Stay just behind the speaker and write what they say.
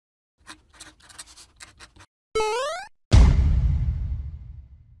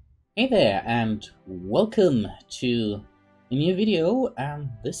Hey there, and welcome to a new video, and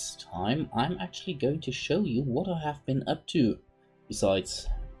this time I'm actually going to show you what I have been up to, besides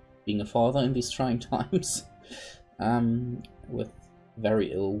being a father in these trying times, with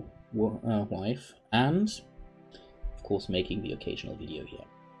very ill wife, and of course making the occasional video here.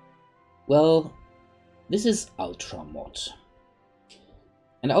 Well, this is Ultramod,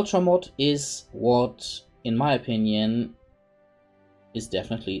 and Ultramod is what, in my opinion, is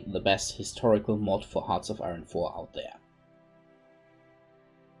definitely the best historical mod for Hearts of Iron 4 out there.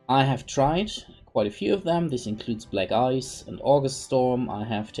 I have tried quite a few of them. This includes BICE and August Storm. I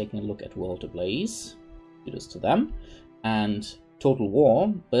have taken a look at World Ablaze, kudos to them, and Total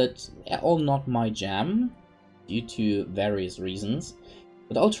War, but they're all not my jam due to various reasons.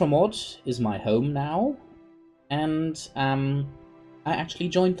 But Ultramod is my home now, and I actually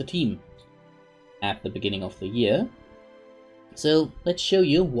joined the team at the beginning of the year. So let's show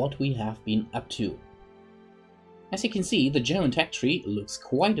you what we have been up to. As you can see, the German tech tree looks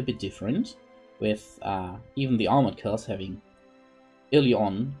quite a bit different, with even the armored cars having early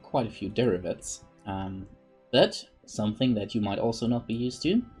on quite a few derivatives. But something that you might also not be used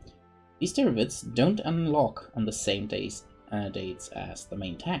to, these derivatives don't unlock on the same dates as the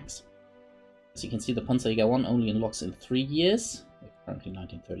main tanks. As you can see, the Panzerjäger 1 only unlocks in 3 years, currently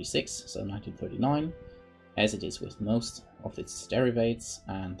 1936, so 1939. As it is with most of its derivatives,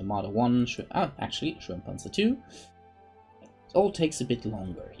 and the Marder 1, actually Schwimmpanzer 2, it all takes a bit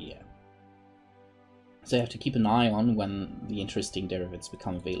longer here. So you have to keep an eye on when the interesting derivatives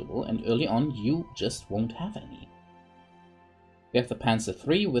become available, and early on you just won't have any. We have the Panzer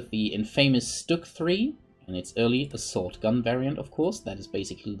 3 with the infamous Stuck 3, and its early assault gun variant, of course. That is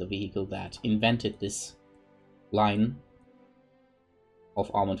basically the vehicle that invented this line of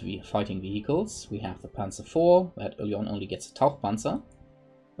armored fighting vehicles. We have the Panzer IV, that early on only gets a Tauchpanzer.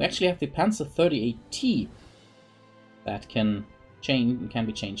 We actually have the Panzer 38T, that can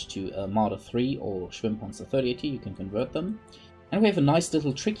be changed to a Marder 3 or Schwimmpanzer 38T, you can convert them. And we have a nice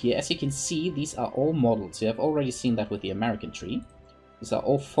little trick here. As you can see, these are all models. You have already seen that with the American tree. These are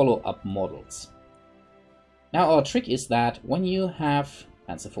all follow-up models. Now our trick is that when you have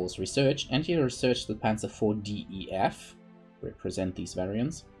Panzer IV's research, and you research the Panzer IV DEF, represent these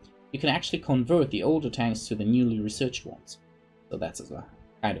variants, you can actually convert the older tanks to the newly researched ones. So that's a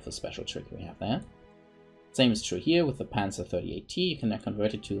kind of a special trick we have there. Same is true here with the Panzer 38T. You can now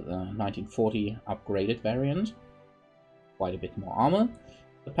convert it to the 1940 upgraded variant. Quite a bit more armor.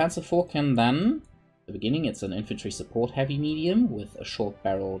 The Panzer IV can then, at the beginning it's an infantry support heavy medium with a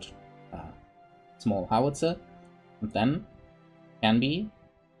short-barreled small howitzer, and then can be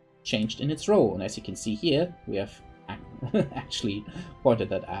changed in its role. And as you can see here, we have actually pointed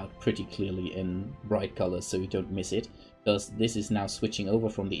that out pretty clearly in bright colors so you don't miss it, because this is now switching over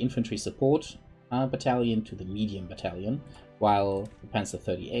from the infantry support battalion to the medium battalion, while the Panzer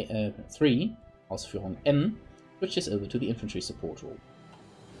 3 Ausführung N switches over to the infantry support role.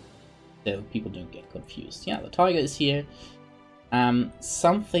 So people don't get confused. Yeah, the Tiger is here.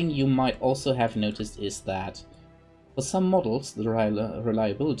 Something you might also have noticed is that for some models the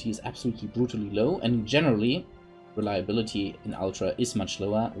reliability is absolutely brutally low, and generally reliability in Ultra is much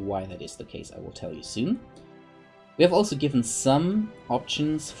lower. Why that is the case, I will tell you soon. We have also given some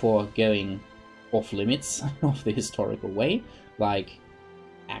options for going off limits of the historical way, like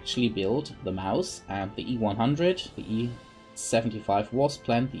actually build the Mouse and the E100, the E75 was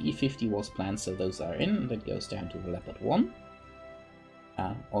planned, the E50 was planned, so those are in. That goes down to the Leopard 1.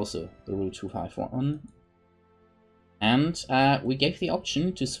 Also the Rule 251. And we gave the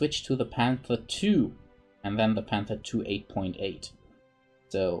option to switch to the Panther 2, and then the Panther 2 8.8.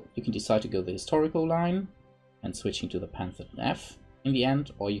 So you can decide to go the historical line and switching to the Panther F in the end,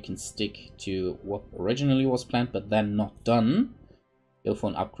 or you can stick to what originally was planned but then not done, go for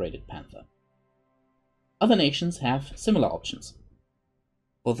an upgraded Panther. Other nations have similar options.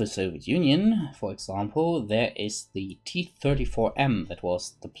 For the Soviet Union, for example, there is the T-34M, that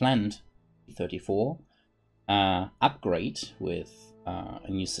was the planned T-34 upgrade with a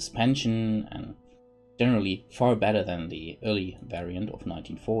new suspension and generally far better than the early variant of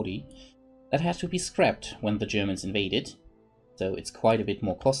 1940, that had to be scrapped when the Germans invaded. So it's quite a bit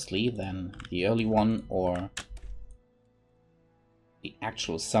more costly than the early one or the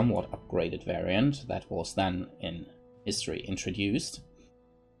actual somewhat upgraded variant that was then in history introduced.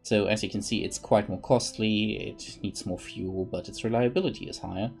 So as you can see, it's quite more costly, it needs more fuel, but its reliability is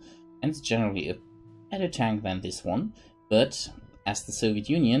higher, and it's generally a better tank than this one. But as the Soviet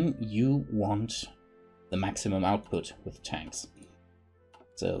Union, you want the maximum output with tanks.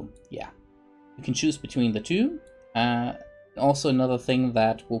 So yeah, you can choose between the two. Also another thing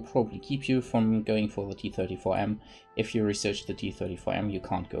that will probably keep you from going for the T-34M, if you research the T-34M, you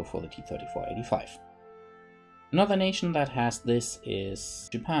can't go for the T-34-85. Another nation that has this is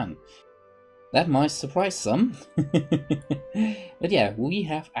Japan. That might surprise some, but yeah, we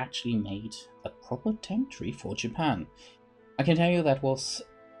have actually made a proper tank tree for Japan. I can tell you that was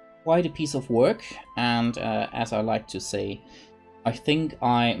quite a piece of work, and as I like to say, I think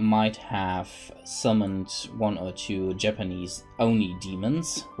I might have summoned 1 or 2 Japanese-only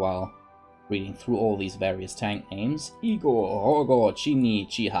demons while reading through all these various tank names. Igor, Hogo, Chini,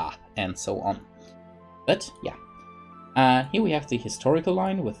 Chiha, and so on. But yeah. Here we have the historical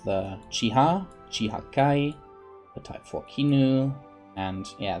line with the Chiha, Chihakai, the Type 4 Kinu, and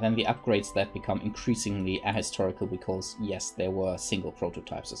yeah, then the upgrades that become increasingly ahistorical because, yes, there were single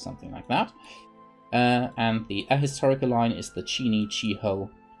prototypes or something like that. And the ahistorical line is the Chini, Chiho,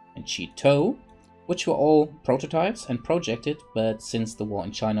 and Chito, which were all prototypes and projected, but since the war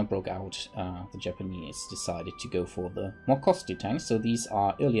in China broke out, the Japanese decided to go for the more costly tanks, so these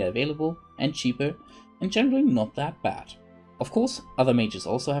are earlier available and cheaper, and generally not that bad. Of course, other majors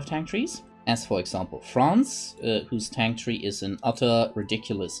also have tank trees, as for example France, whose tank tree is an utter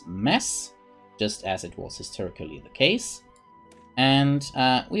ridiculous mess, just as it was historically the case. And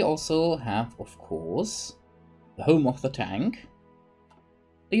we also have, of course, the home of the tank,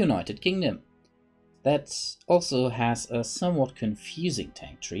 the United Kingdom. That also has a somewhat confusing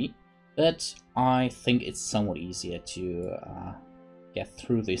tank tree, but I think it's somewhat easier to get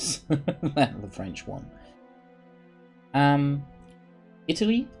through this than the French one.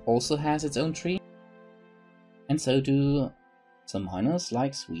 Italy also has its own tree, and so do some minors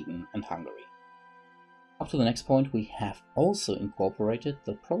like Sweden and Hungary. Up to the next point, we have also incorporated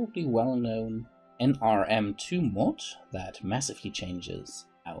the probably well-known NRM2 mod that massively changes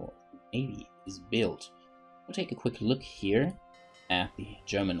how Navy is built. We'll take a quick look here at the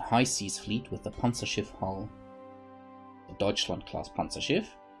German High Seas fleet with the Panzerschiff hull, the Deutschland-class Panzerschiff.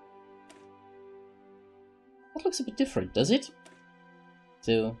 That looks a bit different, does it?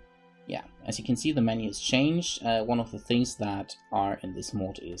 So, yeah, as you can see, the menu has changed. One of the things that are in this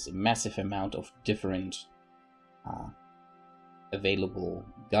mod is a massive amount of different available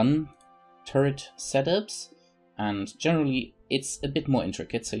gun turret setups, and generally it's a bit more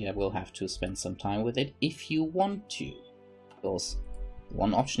intricate, so yeah, we'll have to spend some time with it if you want to. Because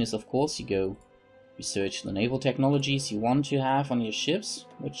one option is, of course, you go research the naval technologies you want to have on your ships,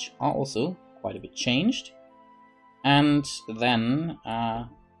 which are also quite a bit changed, and then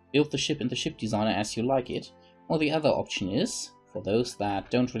build the ship in the ship designer as you like it. Or the other option is, for those that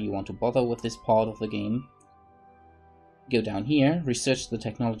don't really want to bother with this part of the game, go down here, research the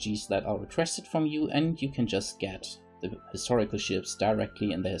technologies that are requested from you, and you can just get the historical ships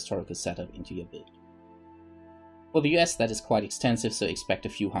directly in the historical setup into your build. For the US, that is quite extensive, so expect a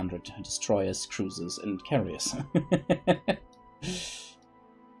few hundred destroyers, cruisers, and carriers.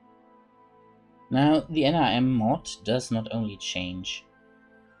 Now, the NRM mod does not only change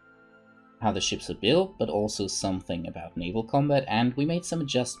how the ships are built, but also something about naval combat, and we made some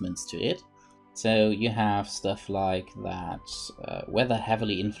adjustments to it. So you have stuff like that weather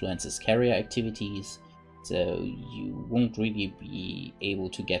heavily influences carrier activities, so you won't really be able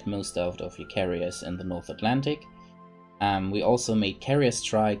to get most out of your carriers in the North Atlantic. We also made carrier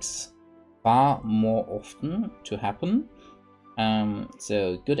strikes far more often to happen.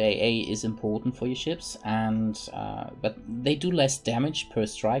 So good AA is important for your ships, and but they do less damage per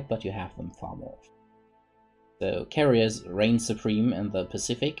strike, but you have them far more often. So carriers reign supreme in the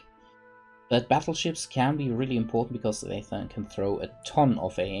Pacific, but battleships can be really important because they can throw a ton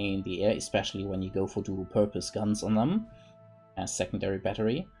of AA in the air, especially when you go for dual purpose guns on them as secondary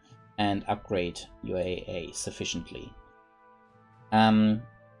battery, and upgrade your AA sufficiently.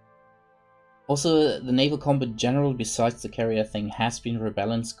 Also, the naval combat general, besides the carrier thing, has been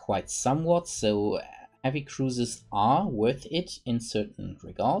rebalanced quite somewhat, so heavy cruisers are worth it in certain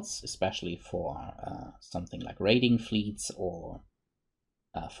regards, especially for something like raiding fleets, or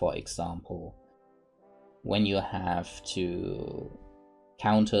for example, when you have to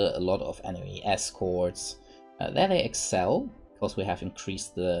counter a lot of enemy escorts. There they excel, because we have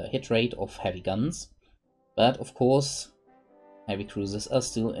increased the hit rate of heavy guns, but of course heavy cruisers are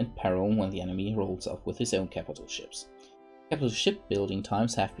still in peril when the enemy rolls up with his own capital ships. Capital ship building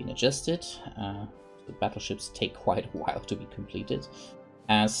times have been adjusted. The battleships take quite a while to be completed.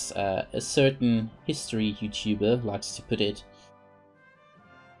 As a certain history YouTuber likes to put it,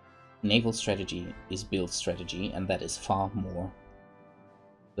 naval strategy is build strategy, and that is far more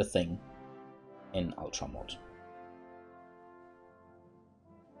the thing in Ultramod.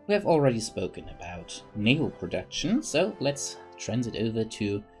 we have already spoken about naval production, so let's transit over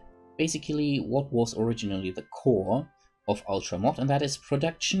to basically what was originally the core of Ultramod, and that is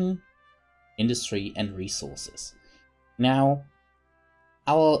production, industry, and resources. Now,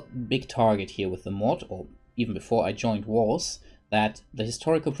 our big target here with the mod, or even before I joined, was that the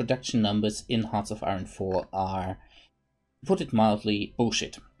historical production numbers in Hearts of Iron 4 are, to put it mildly,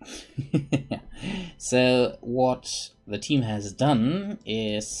 bullshit. So what the team has done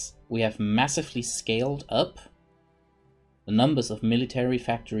is we have massively scaled up the numbers of military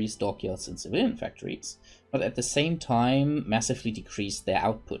factories, dockyards, and civilian factories, but at the same time massively decreased their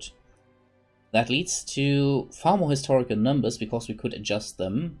output. That leads to far more historical numbers because we could adjust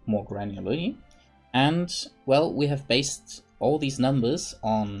them more granularly. And, well, we have based all these numbers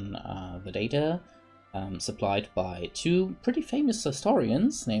on the data supplied by two pretty famous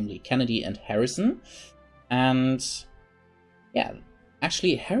historians, namely Kennedy and Harrison. And, yeah,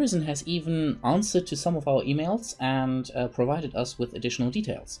 actually Harrison has even answered to some of our emails and provided us with additional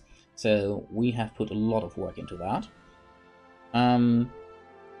details. So we have put a lot of work into that.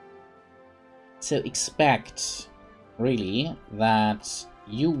 So expect, really, that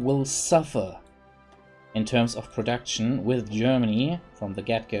you will suffer in terms of production with Germany from the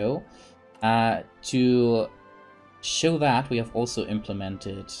get-go. To show that, we have also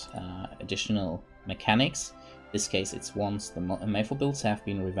implemented additional mechanics. In this case, it's once the Mayfo builds have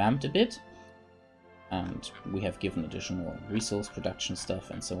been revamped a bit, and we have given additional resource production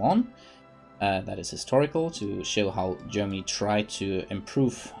stuff and so on. That is historical, to show how Germany tried to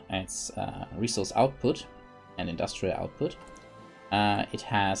improve its resource output and industrial output. It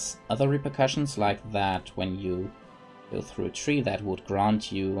has other repercussions, like that when you go through a tree that would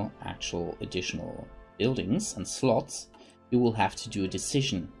grant you actual additional buildings and slots, you will have to do a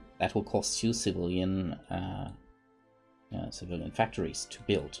decision that will cost you civilian factories to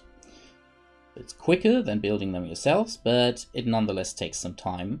build. It's quicker than building them yourselves, but it nonetheless takes some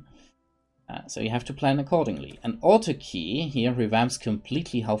time. So you have to plan accordingly. And autarky here revamps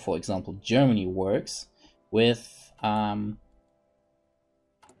completely how, for example, Germany works, with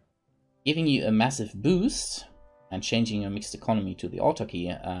giving you a massive boost and changing your mixed economy to the autarky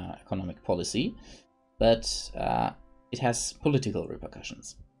economic policy, but it has political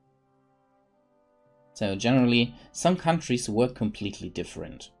repercussions. So generally, some countries work completely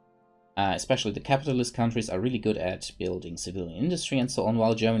different. Especially the capitalist countries are really good at building civilian industry and so on,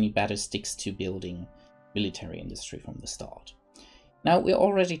 while Germany better sticks to building military industry from the start. Now, we're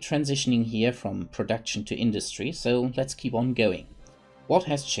already transitioning here from production to industry, so let's keep on going. What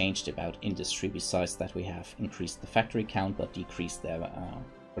has changed about industry besides that we have increased the factory count but decreased their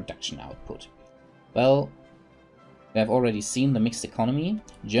production output? Well, we have already seen the mixed economy.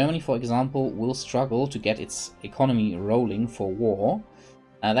 Germany, for example, will struggle to get its economy rolling for war.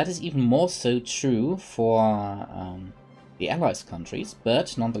 That is even more so true for the Allies countries,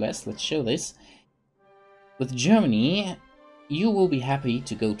 but nonetheless, let's show this. With Germany, you will be happy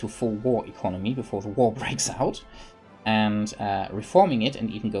to go to full war economy before the war breaks out, and reforming it and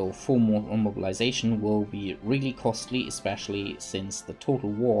even go full mobilization will be really costly, especially since the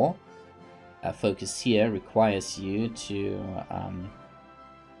total war focus here requires you to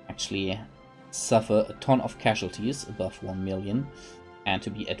actually suffer a ton of casualties above 1 million. And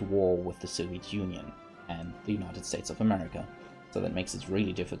to be at war with the Soviet Union and the United States of America. So that makes it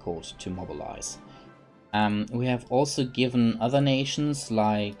really difficult to mobilize. We have also given other nations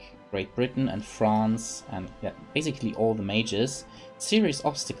like Great Britain and France, and basically all the majors, serious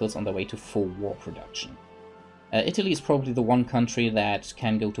obstacles on their way to full war production. Italy is probably the one country that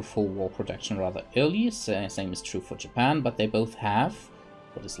can go to full war production rather early, same is true for Japan, but they both have,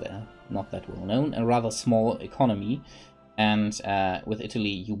 what is not that well known, a rather small economy. And with Italy,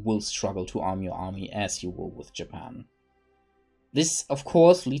 you will struggle to arm your army as you will with Japan. This, of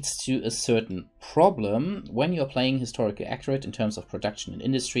course, leads to a certain problem. When you're playing historically accurate in terms of production and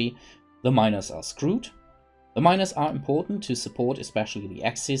industry, the miners are screwed. The miners are important to support especially the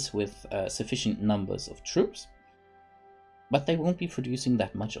Axis with sufficient numbers of troops, but they won't be producing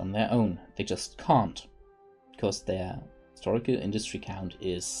that much on their own. They just can't, because their historical industry count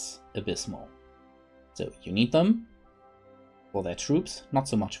is abysmal. So you need them for their troops, not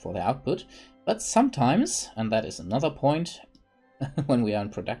so much for their output, but sometimes, and that is another point when we are in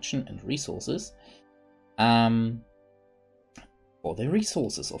production and resources, for their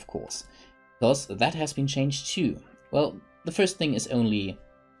resources, of course, because that has been changed too. Well, the first thing is only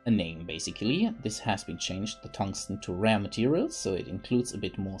a name, basically. This has been changed, the tungsten, to rare materials, so it includes a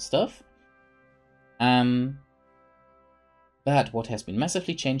bit more stuff. But what has been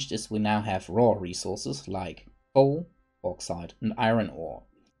massively changed is we now have raw resources like coal, bauxite, and iron ore.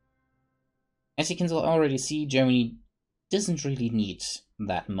 As you can already see, Germany doesn't really need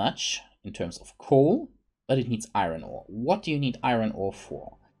that much in terms of coal, but it needs iron ore. What do you need iron ore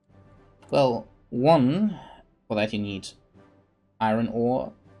for? Well, one, for that you need iron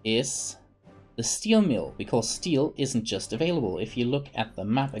ore is the steel mill, because steel isn't just available. If you look at the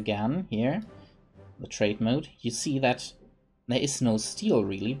map again here, the trade mode, you see that there is no steel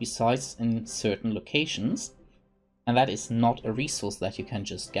really, besides in certain locations, and that is not a resource that you can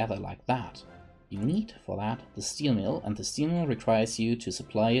just gather like that. You need for that the steel mill, and the steel mill requires you to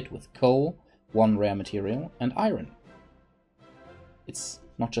supply it with coal, one rare material, and iron. It's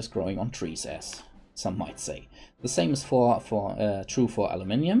not just growing on trees, as some might say. The same is true for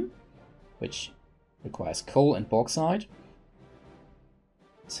aluminium, which requires coal and bauxite.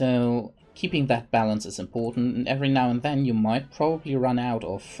 So keeping that balance is important, and every now and then you might probably run out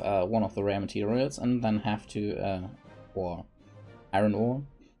of one of the rare materials and then have to, or iron ore,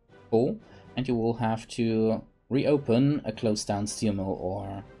 coal, and you will have to reopen a closed down steel mill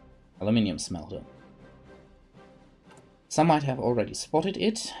or aluminium smelter. Some might have already spotted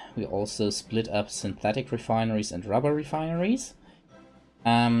it. We also split up synthetic refineries and rubber refineries.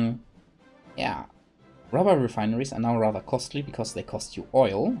 Yeah, rubber refineries are now rather costly because they cost you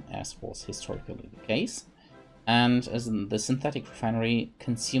oil, as was historically the case. And as the synthetic refinery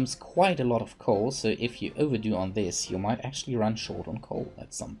consumes quite a lot of coal, so if you overdo on this, you might actually run short on coal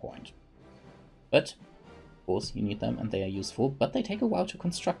at some point. But, of course, you need them and they are useful, but they take a while to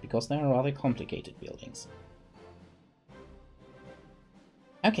construct because they are rather complicated buildings.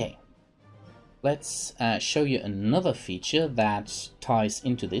 Okay, let's show you another feature that ties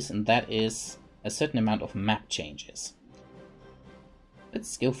into this, and that is a certain amount of map changes.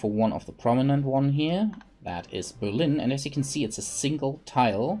 Let's go for one of the prominent one here, that is Berlin, and as you can see it's a single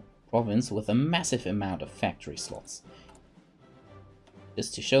tile province with a massive amount of factory slots.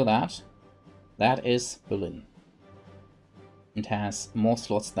 Just to show that, that is Berlin. It has more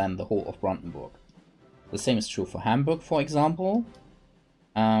slots than the whole of Brandenburg. The same is true for Hamburg, for example.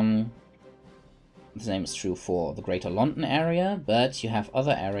 The same is true for the Greater London area, but you have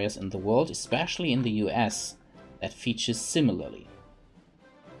other areas in the world, especially in the US, that features similarly.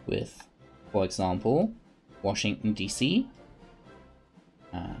 With, for example, Washington, D.C.,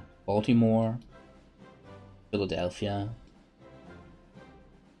 Baltimore, Philadelphia,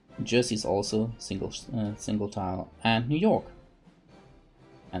 Jersey is also single tile, and New York,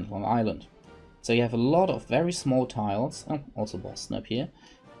 and Long Island. So you have a lot of very small tiles, also Boston up here,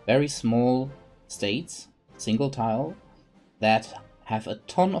 very small states, single tile, that have a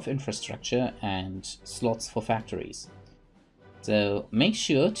ton of infrastructure and slots for factories. So make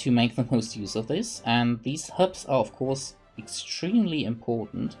sure to make the most use of this, and these hubs are of course extremely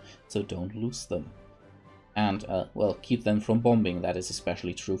important, so don't lose them. And, well, keep them from bombing. That is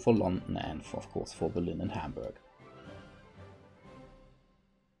especially true for London and, of course, for Berlin and Hamburg.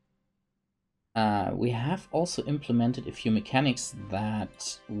 We have also implemented a few mechanics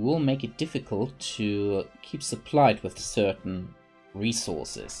that will make it difficult to keep supplied with certain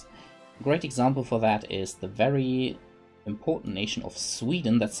resources. A great example for that is the very important nation of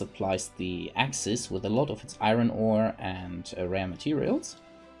Sweden that supplies the Axis with a lot of its iron ore and rare materials.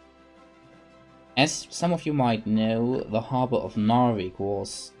 As some of you might know, the harbor of Narvik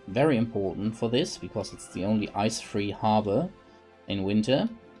was very important for this, because it's the only ice-free harbor in winter.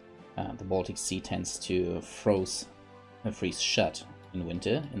 The Baltic Sea tends to freeze shut in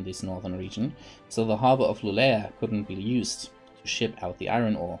winter in this northern region, so the harbor of Luleå couldn't be used to ship out the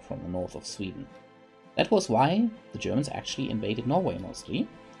iron ore from the north of Sweden. That was why the Germans actually invaded Norway mostly,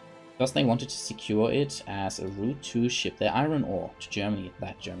 because they wanted to secure it as a route to ship their iron ore to Germany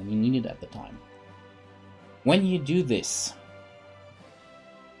that Germany needed at the time. When you do this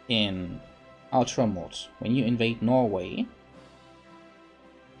in Ultra Mod, when you invade Norway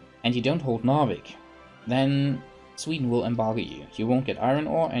and you don't hold Narvik, then Sweden will embargo you. You won't get iron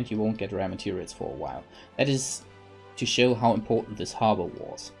ore and you won't get rare materials for a while. That is to show how important this harbor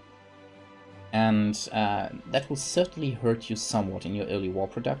was. And that will certainly hurt you somewhat in your early war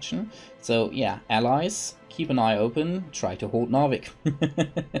production. So yeah, allies, keep an eye open, try to hold Narvik.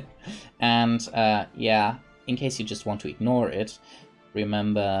 And yeah, in case you just want to ignore it,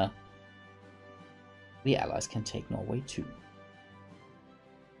 remember the allies can take Norway too.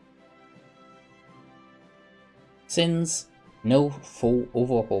 Since no full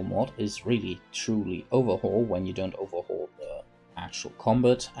overhaul mod is really truly overhaul when you don't overhaul the actual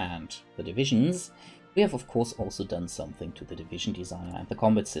combat and the divisions, we have of course also done something to the division designer and the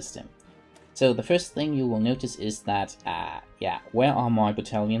combat system. So the first thing you will notice is that, yeah, where are my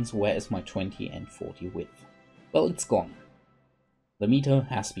battalions? Where is my 20 and 40 width? Well, it's gone. the meter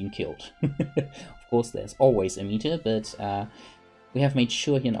has been killed. Of course, there's always a meter, but we have made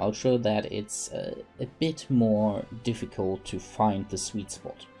sure here in Ultra that it's a bit more difficult to find the sweet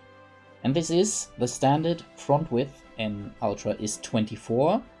spot. And this is the standard front width in Ultra is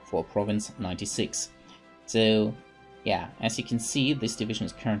 24 for province 96. So yeah, as you can see, this division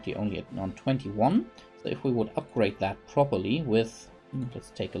is currently only on 21. So if we would upgrade that properly with,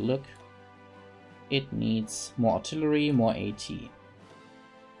 let's take a look, it needs more artillery, more AT.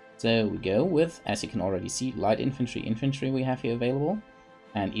 So we go with, as you can already see, light infantry we have here available,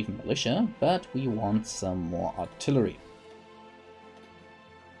 and even militia, but we want some more artillery.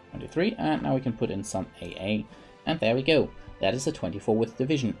 23, and now we can put in some AA, and there we go. That is a 24 width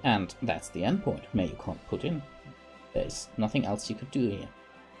division, and that's the endpoint. You can't put in. There's nothing else you could do here.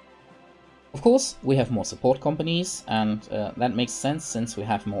 Of course, we have more support companies, and that makes sense since we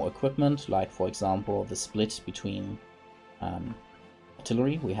have more equipment, like for example the split between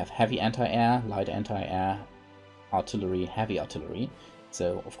artillery. We have heavy anti-air, light anti-air, artillery, heavy artillery.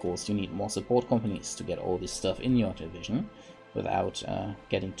 So of course you need more support companies to get all this stuff in your division without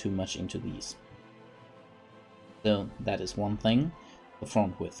getting too much into these. So that is one thing. The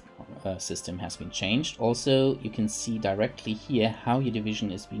front width system has been changed. Also, you can see directly here how your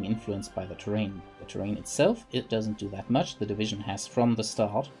division is being influenced by the terrain. The terrain itself, it doesn't do that much. The division has from the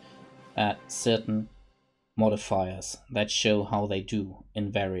start certain modifiers that show how they do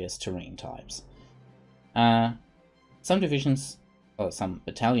in various terrain types. Some divisions, or some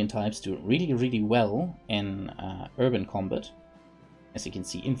battalion types, do really well in urban combat. As you can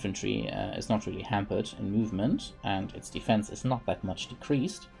see, infantry is not really hampered in movement, and its defense is not that much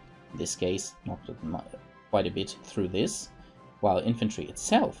decreased. In this case, not quite a bit through this, while infantry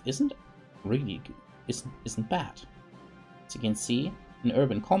itself isn't really good, isn't bad. As you can see, in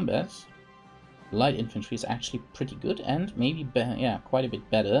urban combat, light infantry is actually pretty good, and maybe quite a bit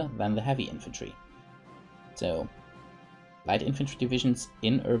better than the heavy infantry. So light infantry divisions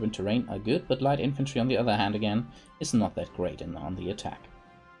in urban terrain are good, but light infantry on the other hand again is not that great on the attack.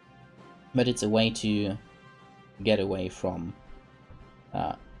 But it's a way to get away from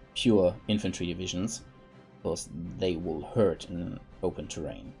pure infantry divisions, because they will hurt in open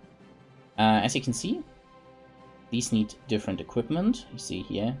terrain. As you can see, these need different equipment. You see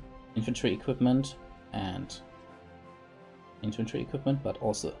here infantry equipment and infantry equipment, but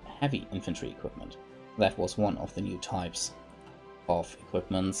also heavy infantry equipment. That was one of the new types of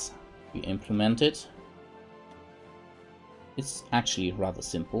equipments we implemented. It's actually rather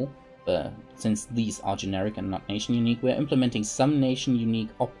simple, since these are generic and not nation unique. We're implementing some nation unique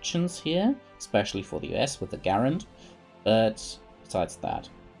options here, especially for the US with the Garand, but besides that,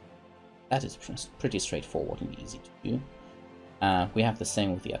 that is pretty straightforward and easy to do. We have the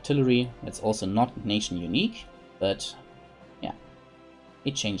same with the artillery. It's also not nation unique, but yeah,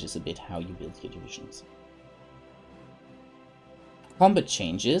 it changes a bit how you build your divisions. Combat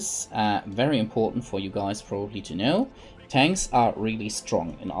changes, very important for you guys probably to know. Tanks are really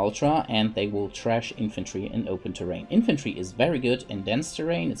strong in Ultra, and they will trash infantry in open terrain. Infantry is very good in dense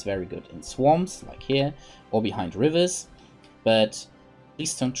terrain, it's very good in swamps, like here, or behind rivers, but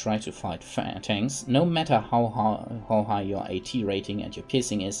please don't try to fight tanks. No matter how high your AT rating and your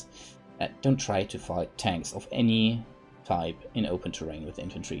piercing is, don't try to fight tanks of any type in open terrain with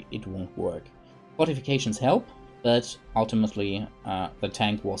infantry. It won't work. Fortifications help, but ultimately the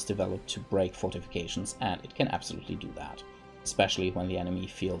tank was developed to break fortifications, and it can absolutely do that, especially when the enemy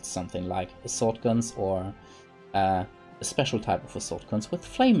fields something like assault guns or a special type of assault guns with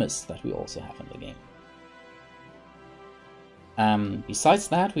flamers that we also have in the game. Besides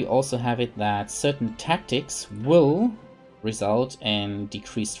that, we also have it that certain tactics will result in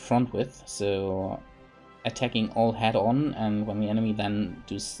decreased front width, so attacking all head-on, and when the enemy then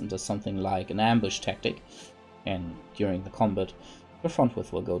does something like an ambush tactic and during the combat, the front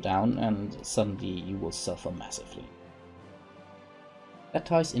width will go down and suddenly you will suffer massively. That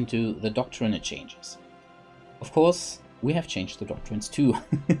ties into the doctrine changes. Of course, we have changed the doctrines too,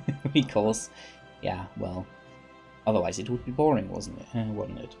 because, yeah, well, otherwise it would be boring,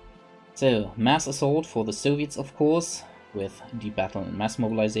 wouldn't it? So, mass assault for the Soviets, of course, with deep battle and mass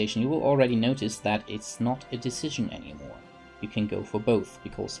mobilization. You will already notice that it's not a decision anymore. You can go for both,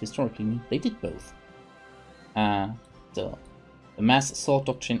 because historically they did both. So, the mass assault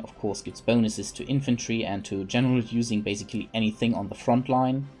doctrine, of course, gives bonuses to infantry and to generals using basically anything on the front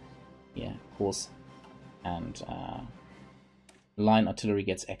line. Yeah, of course. And line artillery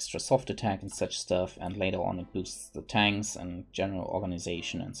gets extra soft attack and such stuff, and later on it boosts the tanks and general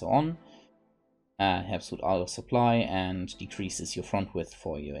organization and so on. Helps with auto supply and decreases your front width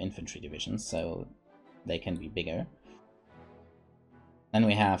for your infantry divisions, so they can be bigger. Then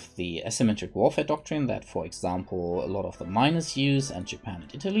we have the asymmetric warfare doctrine that, for example, a lot of the miners use, and Japan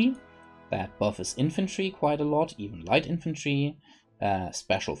and Italy. That buffers infantry quite a lot, even light infantry,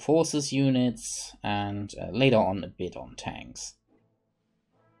 special forces units, and later on a bit on tanks.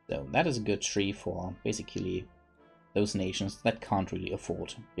 So that is a good tree for basically those nations that can't really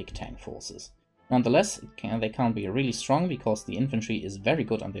afford big tank forces. Nonetheless, they can't be really strong because the infantry is very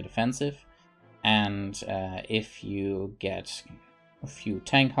good on the defensive, and if you get a few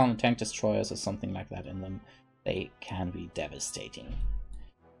counter-tank destroyers or something like that in them, they can be devastating.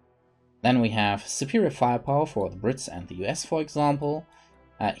 Then we have superior firepower for the Brits and the US, for example.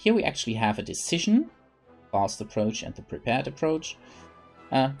 Here we actually have a decision, fast approach and the prepared approach.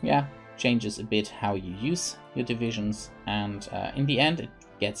 Yeah, changes a bit how you use your divisions, and in the end it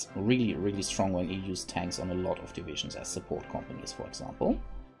gets really, really strong when you use tanks on a lot of divisions as support companies, for example,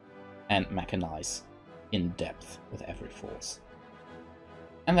 and mechanize in depth with every force.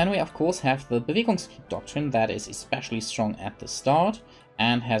 And then we of course have the Bewegungskrieg doctrine that is especially strong at the start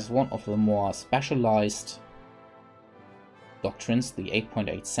and has one of the more specialized doctrines, the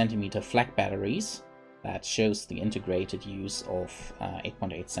 8.8 centimeter flak batteries, that shows the integrated use of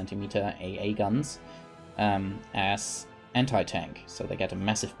 8.8 centimeter AA guns as anti-tank. So they get a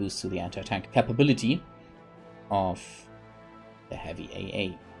massive boost to the anti-tank capability of the heavy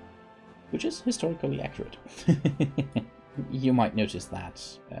AA, which is historically accurate. You might notice that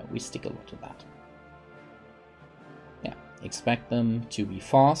we stick a lot to that. Yeah, expect them to be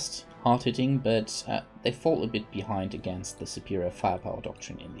fast, hard-hitting, but they fall a bit behind against the superior firepower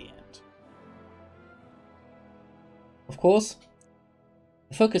doctrine in the end. Of course,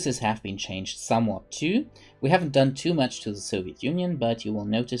 the focuses have been changed somewhat too. We haven't done too much to the Soviet Union, but you will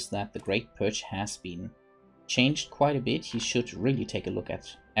notice that the Great Purge has been changed quite a bit. You should really take a look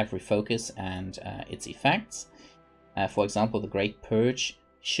at every focus and its effects. For example, the Great Purge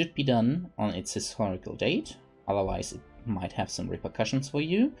should be done on its historical date, otherwise it might have some repercussions for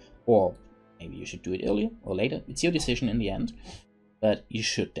you, or maybe you should do it earlier or later. It's your decision in the end, but you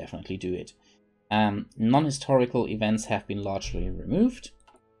should definitely do it. Non-historical events have been largely removed.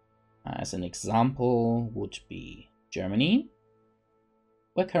 As an example would be Germany,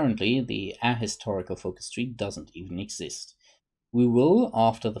 where currently the ahistorical focus tree doesn't even exist. We will,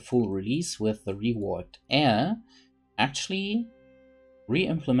 after the full release with the reworked air, actually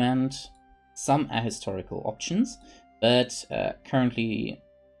re-implement some ahistorical options, but currently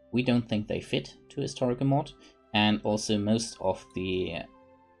we don't think they fit to historical mod, and also most of the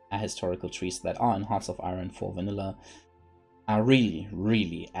ahistorical trees that are in Hearts of Iron for vanilla are really,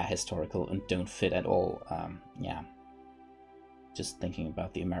 really ahistorical and don't fit at all. Yeah, just thinking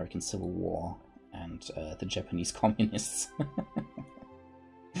about the American Civil War and the Japanese communists.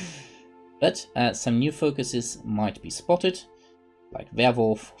 But some new focuses might be spotted, like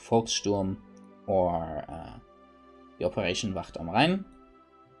Werwolf, Volkssturm, or the Operation Wacht am Rhein,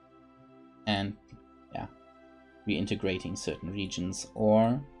 and yeah, reintegrating certain regions,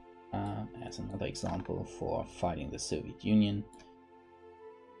 or as another example for fighting the Soviet Union,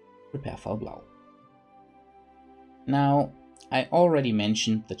 Prepare for Blau. Now, I already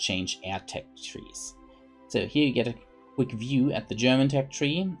mentioned the change air tech trees. So here you get a quick view at the German tech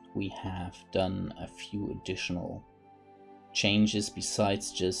tree. We have done a few additional changes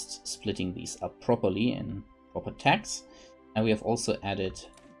besides just splitting these up properly in proper tags. And we have also added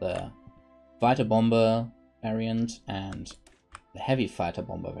the fighter bomber variant and the heavy fighter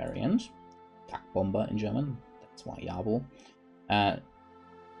bomber variant, Bomber in German, that's why Jabo.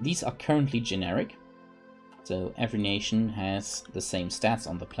 These are currently generic, so every nation has the same stats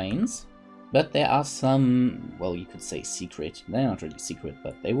on the planes, but there are some, well, you could say secret, they're not really secret,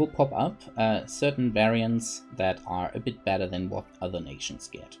 but they will pop up, certain variants that are a bit better than what other nations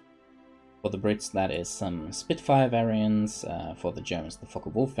get. For the Brits, that is some Spitfire variants, for the Germans, the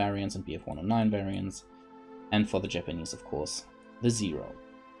Focke-Wulf variants and Bf-109 variants, and for the Japanese, of course, the Zero.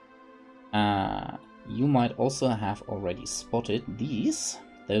 You might also have already spotted these.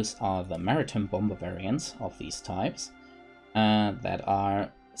 Those are the maritime bomber variants of these types that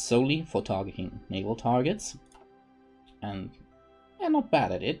are solely for targeting naval targets. And they're not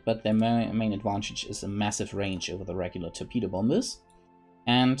bad at it, but their main advantage is a massive range over the regular torpedo bombers.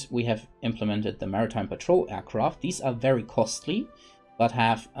 And we have implemented the maritime patrol aircraft. These are very costly, but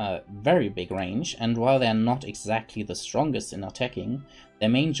have a very big range, and while they're not exactly the strongest in attacking, their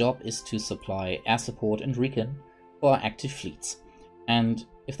main job is to supply air support and recon for active fleets. And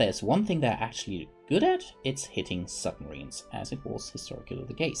if there's one thing they're actually good at, it's hitting submarines, as it was historically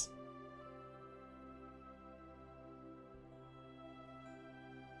the case.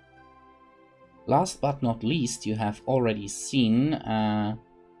 last but not least, you have already seen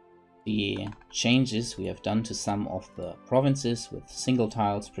the changes we have done to some of the provinces with single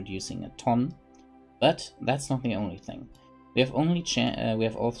tiles producing a ton. But that's not the only thing. We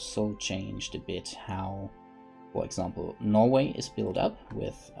have also changed a bit how, for example, Norway is built up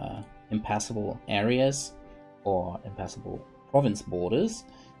with impassable areas or impassable province borders,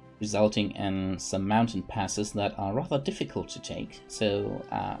 resulting in some mountain passes that are rather difficult to take. So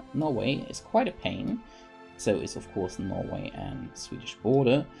Norway is quite a pain. So is of course the Norway and Swedish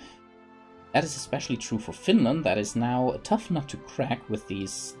border. That is especially true for Finland. That is now a tough nut to crack with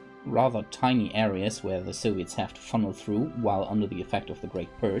these rather tiny areas where the Soviets have to funnel through while under the effect of the Great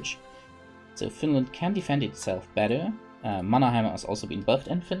Purge. So Finland can defend itself better. Mannerheimer has also been buffed,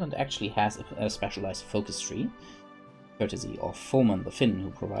 and Finland actually has a specialized focus tree, courtesy of Foreman the Finn, who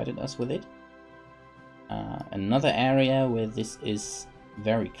provided us with it. Another area where this is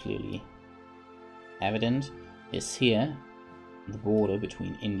very clearly evident is here, the border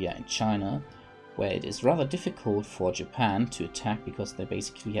between India and China, where it is rather difficult for Japan to attack because they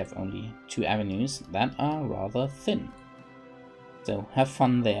basically have only 2 avenues that are rather thin. So have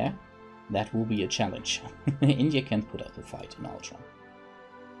fun there. That will be a challenge. India can put up a fight in Ultra.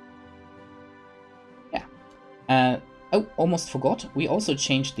 Yeah. Oh, almost forgot. We also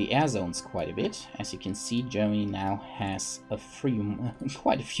changed the air zones quite a bit. As you can see, Germany now has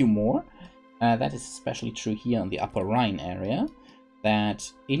quite a few more. That is especially true here on the Upper Rhine area. That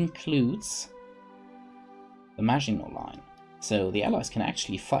includes the Maginot Line. So the Allies can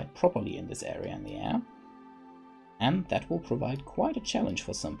actually fight properly in this area in the air. And that will provide quite a challenge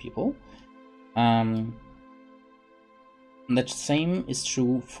for some people. The same is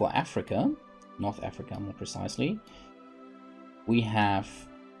true for Africa, North Africa more precisely. We have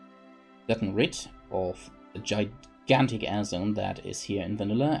gotten rid of the gigantic air zone that is here in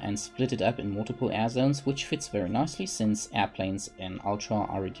Vanilla and split it up in multiple air zones, which fits very nicely since airplanes in Ultra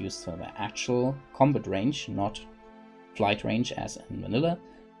are reduced to their actual combat range, not flight range as in Vanilla,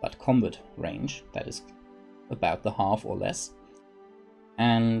 but combat range, that is about the half or less.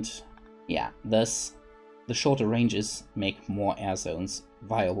 And yeah, thus the shorter ranges make more air zones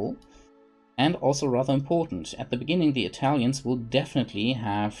viable. And also rather important, at the beginning the Italians will definitely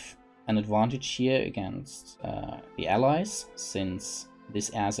have an advantage here against the Allies, since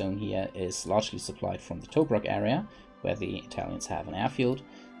this air zone here is largely supplied from the Tobruk area, where the Italians have an airfield.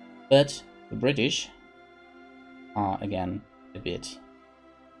 But the British are again a bit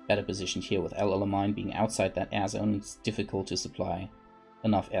better positioned here, with El Alamein being outside that air zone. It's difficult to supply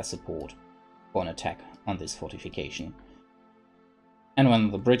enough air support for an attack on this fortification. And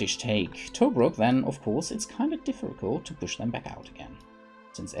when the British take Tobruk, then of course it's kind of difficult to push them back out again,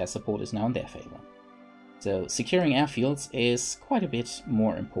 since air support is now in their favor. So securing airfields is quite a bit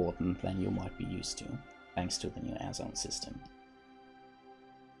more important than you might be used to, thanks to the new air zone system.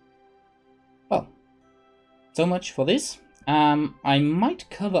 Well, so much for this. I might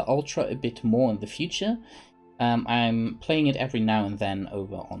cover Ultra a bit more in the future. I'm playing it every now and then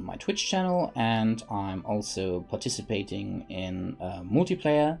over on my Twitch channel, and I'm also participating in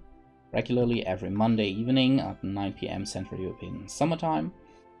multiplayer regularly every Monday evening at 9 PM Central European Summertime,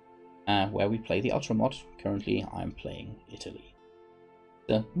 where we play the Ultra mod. Currently I'm playing Italy.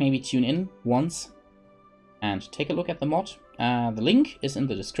 So maybe tune in once and take a look at the mod. The link is in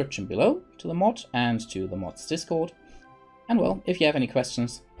the description below to the mod and to the mod's Discord. And well, if you have any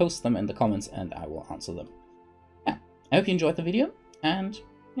questions, post them in the comments and I will answer them. Yeah, I hope you enjoyed the video, and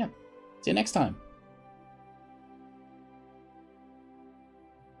yeah, see you next time.